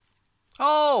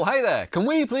Oh, hey there. Can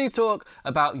we please talk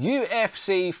about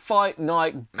UFC Fight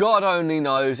Night? God only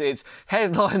knows. It's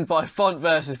headlined by Font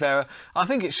versus Vera. I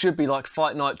think it should be like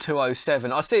Fight Night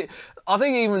 207. I think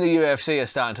even the UFC are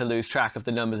starting to lose track of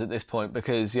the numbers at this point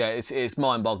because, yeah, it's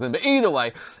mind-boggling. But either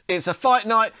way, it's a fight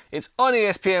night. It's on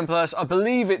ESPN+. I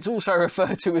believe it's also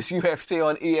referred to as UFC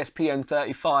on ESPN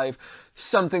 35,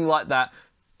 something like that.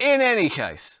 In any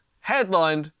case,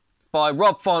 headlined by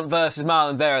Rob Font versus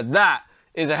Marlon Vera. That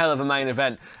is a hell of a main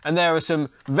event, and there are some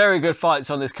very good fights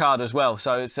on this card as well.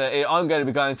 So I'm going to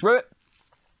be going through it,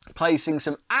 placing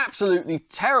some absolutely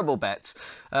terrible bets,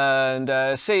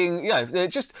 and seeing,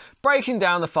 just breaking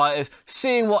down the fighters,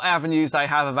 seeing what avenues they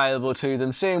have available to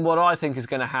them, seeing what I think is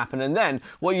going to happen, and then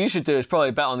what you should do is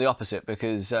probably bet on the opposite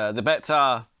because the bets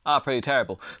are pretty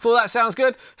terrible. If all that sounds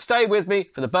good, stay with me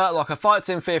for the Burt Locker Fights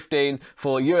in 15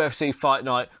 for UFC Fight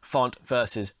Night Font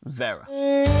versus Vera.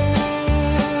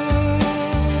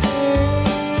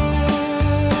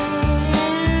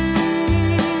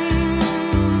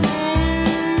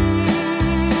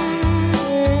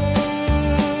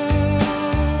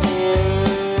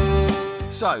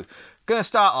 So, going to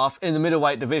start off in the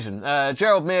middleweight division.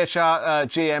 Gerald Meerschaert,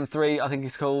 GM3, I think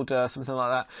he's called, something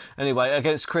like that. Anyway,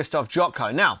 against Krzysztof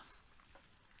Jotko. Now,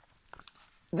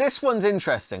 this one's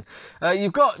interesting.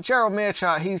 You've got Gerald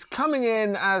Meerschaert. He's coming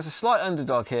in as a slight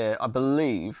underdog here, I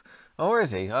believe. Or is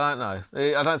he? I don't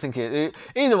know. I don't think it.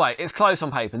 Either way, it's close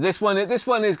on paper. This one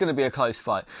is going to be a close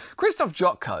fight. Krzysztof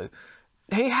Jotko,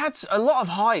 he had a lot of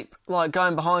hype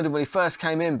going behind him when he first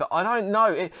came in, but I don't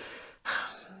know.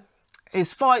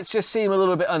 His fights just seem a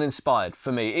little bit uninspired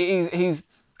for me. He's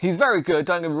very good.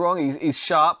 Don't get me wrong. He's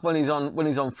sharp when he's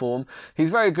on form. He's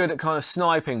very good at kind of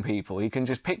sniping people. He can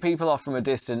just pick people off from a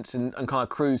distance and kind of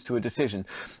cruise to a decision.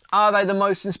 Are they the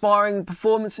most inspiring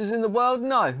performances in the world?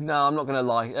 No, I'm not going to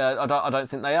lie. I don't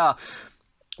think they are.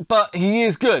 But he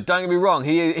is good. Don't get me wrong.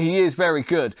 He is very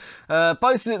good.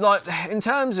 Both in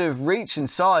terms of reach and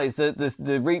size,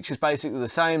 the reach is basically the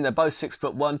same. They're both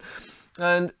 6'1",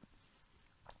 and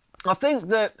I think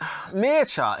that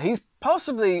Meerschaert, he's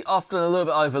possibly often a little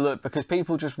bit overlooked because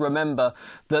people just remember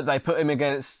that they put him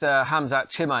against Khamzat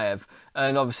Chimaev,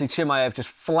 and obviously Chimaev just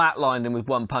flatlined him with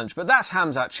one punch. But that's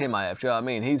Khamzat Chimaev, do you know what I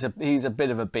mean? He's a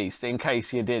bit of a beast, in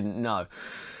case you didn't know.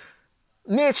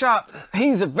 Meerschaert,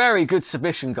 he's a very good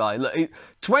submission guy. Look,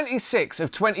 26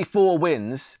 of 24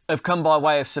 wins have come by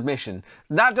way of submission.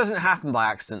 That doesn't happen by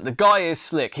accident. The guy is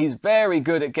slick. He's very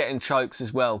good at getting chokes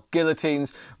as well.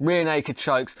 Guillotines, rear naked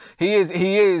chokes. He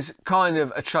is kind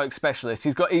of a choke specialist.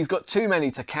 He's got too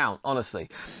many to count, honestly.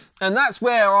 And that's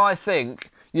where I think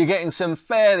you're getting some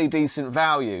fairly decent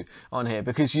value on here,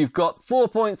 because you've got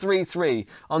 4.33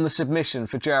 on the submission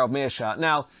for Gerald Meerschaert.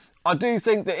 Now, I do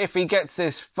think that if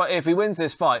he wins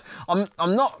this fight, I'm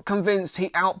not convinced he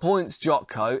outpoints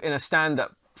Jotko in a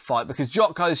stand-up fight, because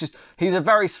Jotko's he's a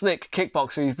very slick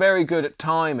kickboxer. He's very good at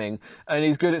timing, and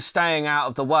he's good at staying out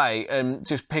of the way and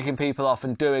just picking people off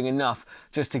and doing enough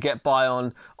just to get by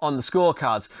on the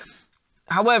scorecards.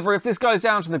 However, if this goes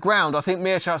down to the ground, I think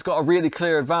Meerschaert's got a really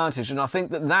clear advantage, and I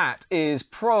think that is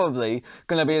probably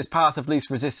going to be his path of least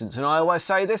resistance. And I always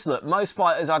say this, look, most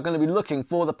fighters are going to be looking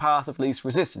for the path of least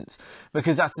resistance,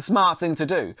 because that's the smart thing to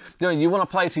do. You want to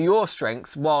play to your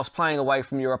strengths whilst playing away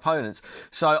from your opponents.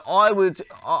 So I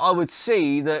would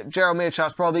see that Gerald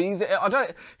Meerschaert's probably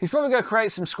he's probably going to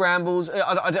create some scrambles.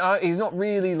 He's not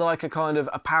really like a kind of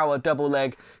a power double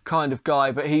leg kind of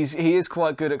guy, but he is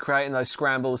quite good at creating those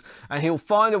scrambles, and he'll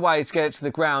find a way to get it to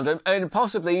the ground, and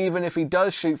possibly even if he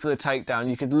does shoot for the takedown,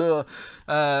 you could lure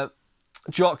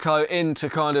Jotko into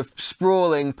kind of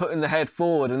sprawling, putting the head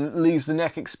forward, and leaves the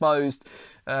neck exposed,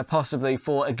 possibly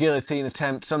for a guillotine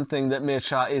attempt, something that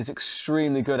Meerschaert is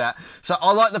extremely good at. So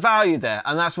I like the value there,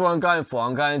 and that's what I'm going for.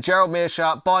 I'm going Gerald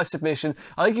Meerschaert by submission.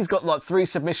 I think he's got like 3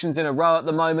 submissions in a row at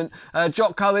the moment.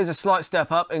 Jotko is a slight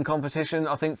step up in competition,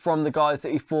 I think, from the guys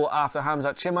that he fought after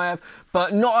Khamzat Chimaev,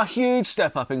 but not a huge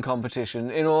step up in competition,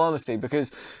 in all honesty,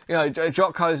 because,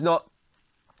 Jotko's not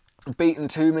beaten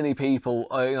too many people,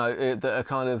 that are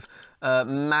kind of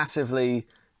massively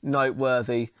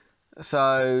noteworthy.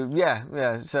 So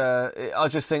I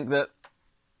just think that,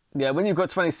 when you've got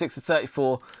 26 to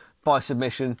 34 by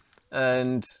submission,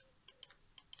 and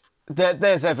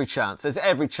there's every chance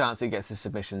he gets a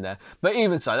submission there. But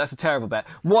even so, that's a terrible bet.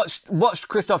 Watch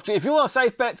Krzysztof. If you want a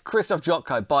safe bet, Krzysztof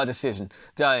Jotko by decision.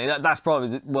 That's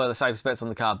probably one of the safest bets on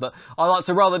the card. But I like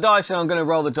to roll the dice, and I'm going to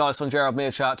roll the dice on Gerald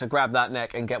Meerschaert to grab that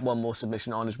neck and get one more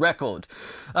submission on his record.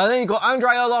 And then you've got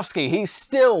Andrei Arlovski. He's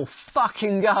still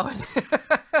fucking going.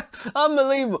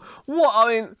 Unbelievable.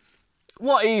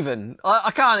 what even?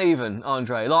 I can't even,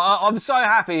 Andre. Like, I'm so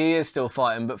happy he is still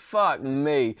fighting, but fuck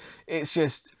me. It's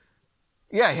just,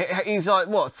 yeah, he's like,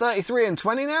 what, 33 and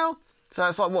 20 now? So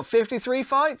that's like, what, 53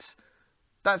 fights?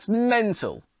 That's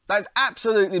mental. That's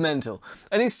absolutely mental.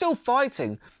 And he's still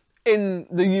fighting in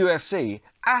the UFC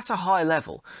at a high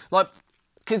level. Like,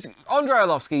 because Andrei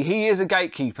Arlovski, he is a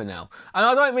gatekeeper now. And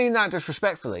I don't mean that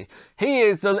disrespectfully. He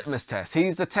is the litmus test.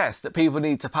 He's the test that people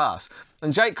need to pass.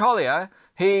 And Jake Collier,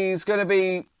 he's going to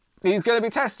be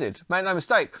tested. Make no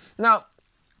mistake. Now,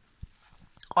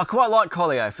 I quite like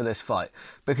Collier for this fight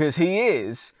because he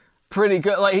is pretty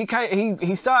good. Like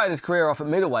he started his career off at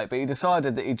middleweight, but he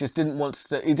decided that he just didn't want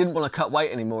to cut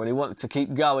weight anymore, and he wanted to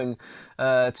keep going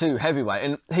to heavyweight.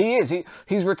 And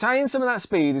he's retained some of that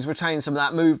speed, he's retained some of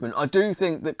that movement. I do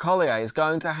think that Collier is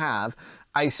going to have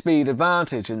a speed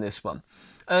advantage in this one,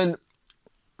 and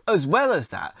as well as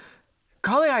that,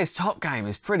 Collier's top game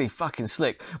is pretty fucking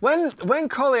slick. When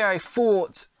Collier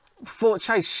fought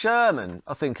Chase Sherman,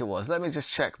 I think it was. Let me just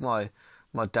check my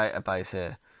database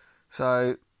here.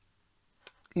 So.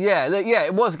 Yeah,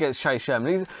 it was against Chase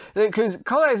Sherman. Because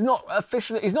Collier is not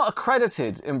officially, he's not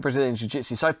accredited in Brazilian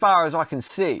Jiu-Jitsu so far as I can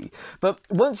see. But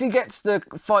once he gets the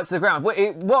fight to the ground,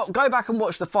 go back and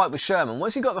watch the fight with Sherman.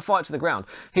 Once he got the fight to the ground,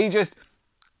 he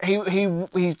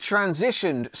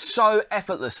transitioned so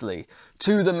effortlessly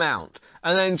to the mount,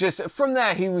 and then just from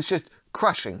there he was just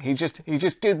crushing. He just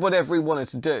did whatever he wanted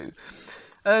to do,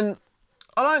 and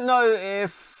I don't know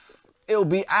if it'll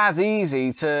be as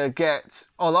easy to get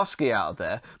Arlovski out of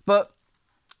there, but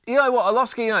you know what,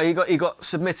 Arlovski, you know, he got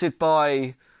submitted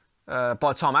by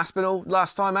Tom Aspinall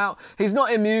last time out. He's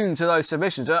not immune to those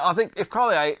submissions. I think if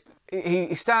Collier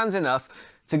he stands enough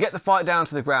to get the fight down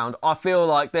to the ground, I feel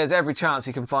like there's every chance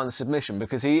he can find the submission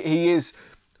because he is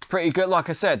pretty good. Like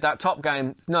I said, that top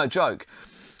game, no joke.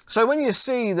 So when you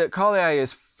see that Collier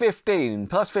is 15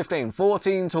 plus 15,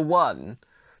 14 to 1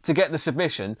 to get the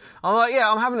submission, I'm like,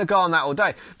 yeah, I'm having a go on that all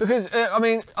day. Because, I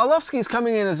mean, Arlovski's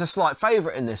coming in as a slight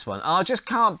favourite in this one. And I just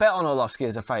can't bet on Arlovski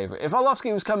as a favourite. If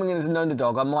Arlovski was coming in as an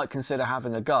underdog, I might consider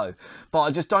having a go. But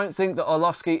I just don't think that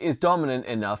Arlovski is dominant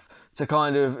enough to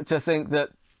think that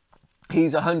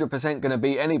he's 100% going to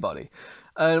beat anybody.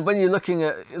 And when you're looking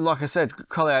at, like I said,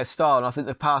 Collier's style, and I think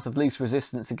the path of least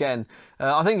resistance again,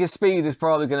 I think his speed is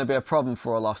probably going to be a problem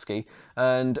for Arlovski.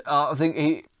 And I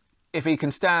think if he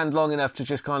can stand long enough to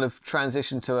just kind of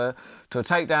transition to a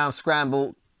takedown,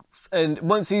 scramble, and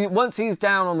once he's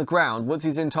down on the ground, once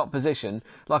he's in top position,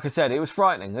 like I said, it was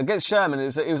frightening. Against Sherman, it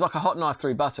was like a hot knife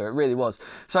through butter. It really was.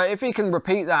 So if he can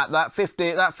repeat that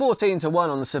 14 to 1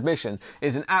 on the submission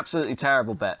is an absolutely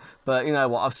terrible bet. But you know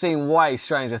what? I've seen way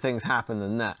stranger things happen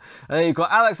than that. And then you've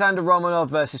got Alexander Romanov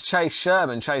versus Chase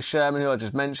Sherman. Chase Sherman, who I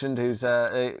just mentioned, who's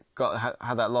had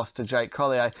that loss to Jake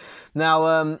Collier.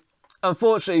 Now,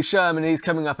 unfortunately, Sherman, he's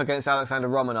coming up against Alexander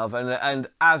Romanov, and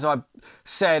as I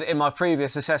said in my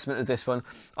previous assessment of this one,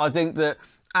 I think that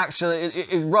actually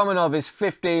Romanov is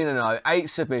 15-0, 8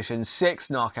 submissions, 6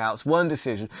 knockouts, 1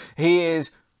 decision. He is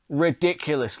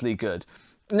ridiculously good.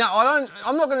 Now,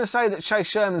 I'm not going to say that Chase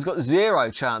Sherman's got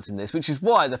 0 chance in this, which is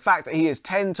why the fact that he is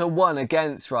 10 to 1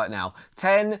 against right now,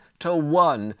 10 to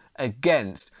 1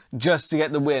 against just to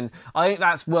get the win, I think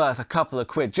that's worth a couple of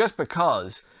quid just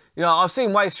because. You know, I've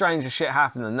seen way stranger shit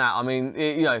happen than that. I mean,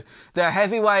 you know, they're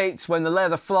heavyweights. When the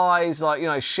leather flies, like, you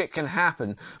know, shit can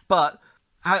happen. But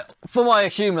for my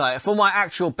accumulator, for my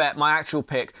actual bet, my actual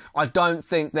pick, I don't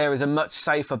think there is a much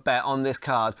safer bet on this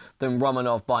card than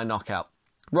Romanov by knockout.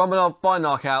 Romanov by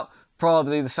knockout,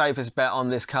 probably the safest bet on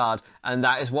this card, and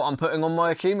that is what I'm putting on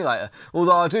my accumulator.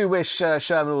 Although I do wish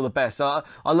Sherman all the best. I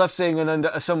love seeing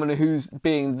someone who's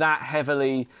being that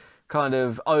heavily kind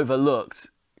of overlooked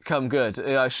come good. You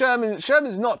know,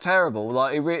 Sherman's not terrible.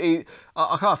 Like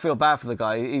I can't feel bad for the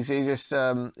guy. He just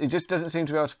doesn't seem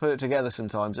to be able to put it together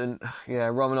sometimes. And yeah,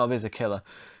 Romanov is a killer.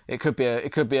 It could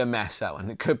be a mess, that one.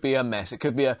 It could be a mess. It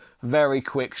could be a very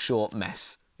quick, short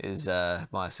mess, is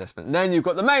my assessment. And then you've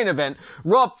got the main event,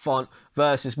 Rob Font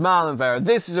versus Marlon Vera.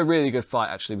 This is a really good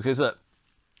fight, actually, because look,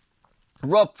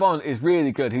 Rob Font is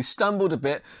really good. He stumbled a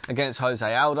bit against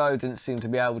Jose Aldo, didn't seem to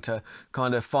be able to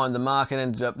kind of find the mark and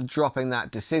ended up dropping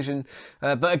that decision.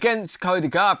 But against Cody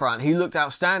Garbrandt, he looked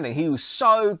outstanding. He was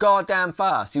so goddamn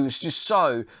fast. He was just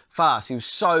so fast. He was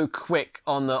so quick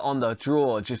on the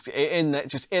draw, just in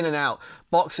and out.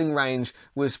 Boxing range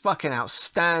was fucking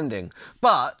outstanding.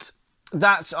 But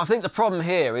I think the problem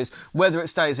here is whether it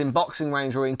stays in boxing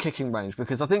range or in kicking range,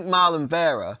 because I think Marlon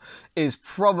Vera is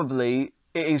probably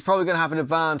he's probably going to have an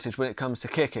advantage when it comes to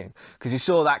kicking, because you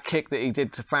saw that kick that he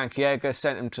did to Frankie Edgar,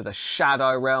 sent him to the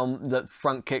shadow realm, that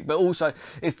front kick, but also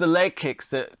it's the leg kicks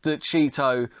that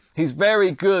Cheeto, he's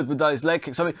very good with those leg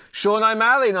kicks. I mean, Sean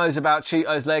O'Malley knows about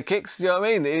Cheeto's leg kicks, you know what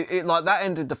I mean? It like that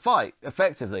ended the fight,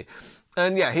 effectively.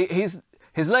 And yeah,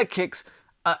 his leg kicks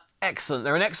are excellent.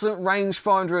 They're an excellent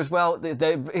rangefinder as well.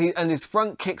 And his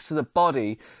front kicks to the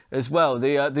body as well,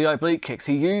 the oblique kicks,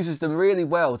 he uses them really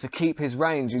well to keep his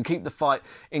range and keep the fight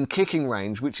in kicking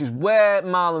range, which is where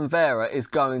Marlon Vera is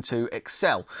going to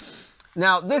excel.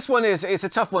 Now, this one it's a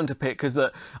tough one to pick, because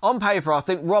on paper, I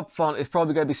think Rob Font is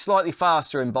probably going to be slightly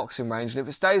faster in boxing range. And if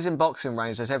it stays in boxing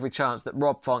range, there's every chance that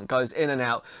Rob Font goes in and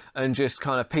out and just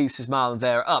kind of pieces Marlon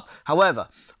Vera up. However,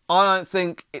 I don't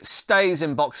think it stays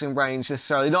in boxing range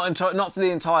necessarily, not for the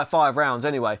entire 5 rounds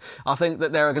anyway. I think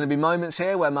that there are going to be moments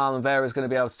here where Marlon Vera is going to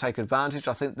be able to take advantage.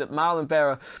 I think that Marlon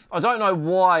Vera, I don't know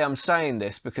why I'm saying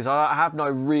this, because I have no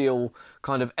real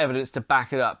kind of evidence to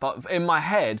back it up, but in my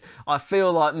head, I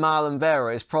feel like Marlon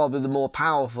Vera is probably the more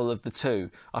powerful of the two.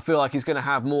 I feel like he's going to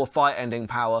have more fight-ending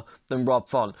power than Rob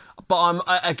Font. But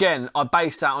I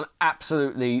base that on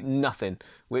absolutely nothing,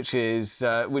 which is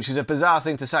a bizarre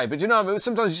thing to say. But you know,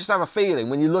 sometimes you just have a feeling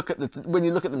when you look at them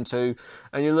two,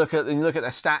 and you look at their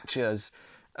statures.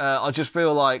 I just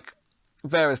feel like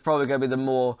Vera's probably going to be the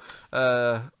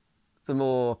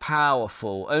more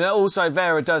powerful. And also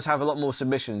Vera does have a lot more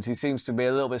submissions. He seems to be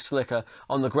a little bit slicker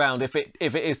on the ground if it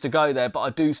is to go there, but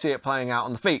I do see it playing out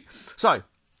on the feet. So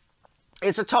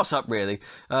it's a toss-up, really.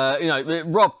 You know,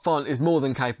 Rob Font is more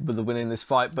than capable of winning this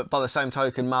fight, but by the same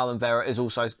token, Marlon Vera is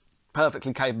also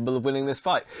perfectly capable of winning this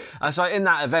fight. So in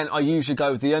that event, I usually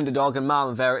go with the underdog, and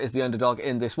Marlon Vera is the underdog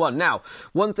in this one. Now,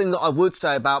 one thing that I would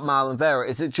say about Marlon Vera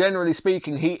is that generally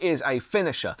speaking, he is a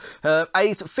finisher.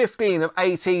 15 of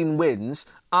 18 wins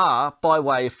are by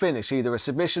way of finish, either a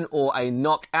submission or a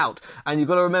knockout. And you've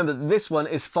got to remember that this one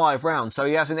is 5 rounds, so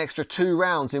he has an extra 2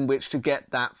 rounds in which to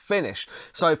get that finish.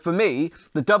 So for me,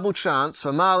 the double chance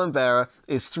for Marlon Vera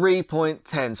is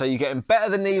 3.10. So you're getting better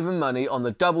than even money on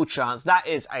the double chance. That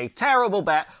is a terrible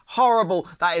bet, horrible.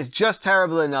 That is just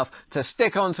terrible enough to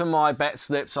stick onto my bet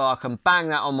slip so I can bang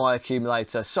that on my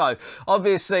accumulator. So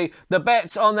obviously the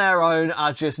bets on their own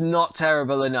are just not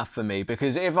terrible enough for me,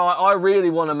 because if I really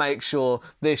want to make sure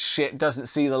this shit doesn't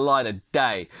see the light of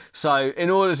day. So in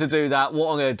order to do that,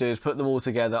 what I'm going to do is put them all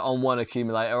together on one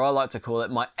accumulator. I like to call it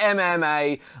my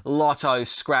MMA Lotto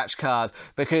scratch card,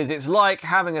 because it's like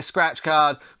having a scratch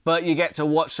card, but you get to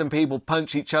watch some people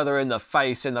punch each other in the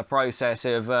face in the process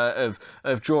of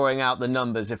drawing out the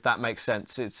numbers, if that makes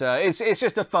sense. It's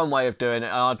just a fun way of doing it.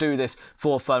 I'll do this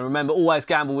for fun. Remember, always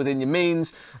gamble within your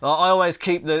means. I always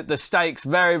keep the stakes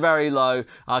very, very low.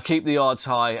 I keep the odds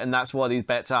high, and that's why these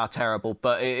bets are terrible.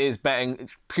 But it is betting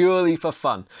purely for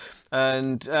fun.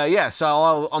 And yeah,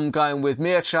 so I'm going with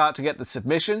Miocic to get the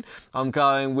submission. I'm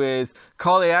going with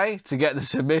Collier to get the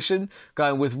submission.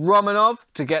 Going with Romanov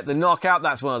to get the knockout.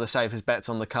 That's one of the safest bets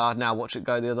on the card. Now watch it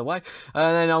go the other way.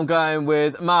 And then I'm going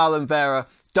with Marlon Vera,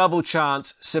 double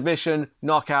chance, submission,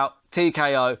 knockout,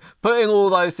 TKO, putting all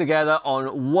those together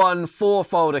on one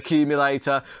 4-fold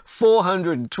accumulator,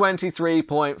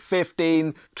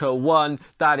 423.15 to 1.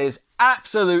 That is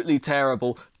absolutely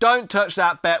terrible. Don't touch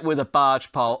that bet with a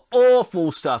barge pole.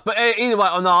 Awful stuff. But either way,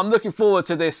 no, I'm looking forward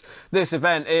to this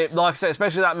event. Like I said,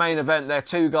 especially that main event, they're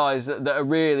two guys that are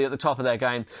really at the top of their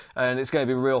game, and it's going to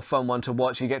be a real fun one to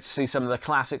watch. You get to see some of the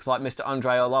classics like Mr.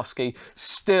 Andrei Arlovski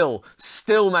still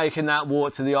making that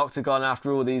walk to the octagon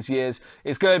after all these years.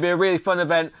 It's going to be a really fun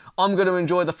event. I'm going to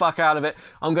enjoy the fuck out of it.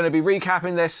 I'm going to be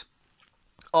recapping this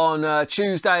on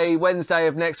Tuesday, Wednesday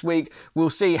of next week. We'll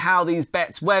see how these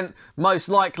bets went. Most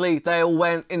likely they all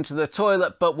went into the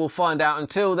toilet, but we'll find out.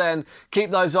 Until then,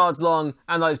 keep those odds long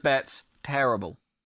and those bets terrible.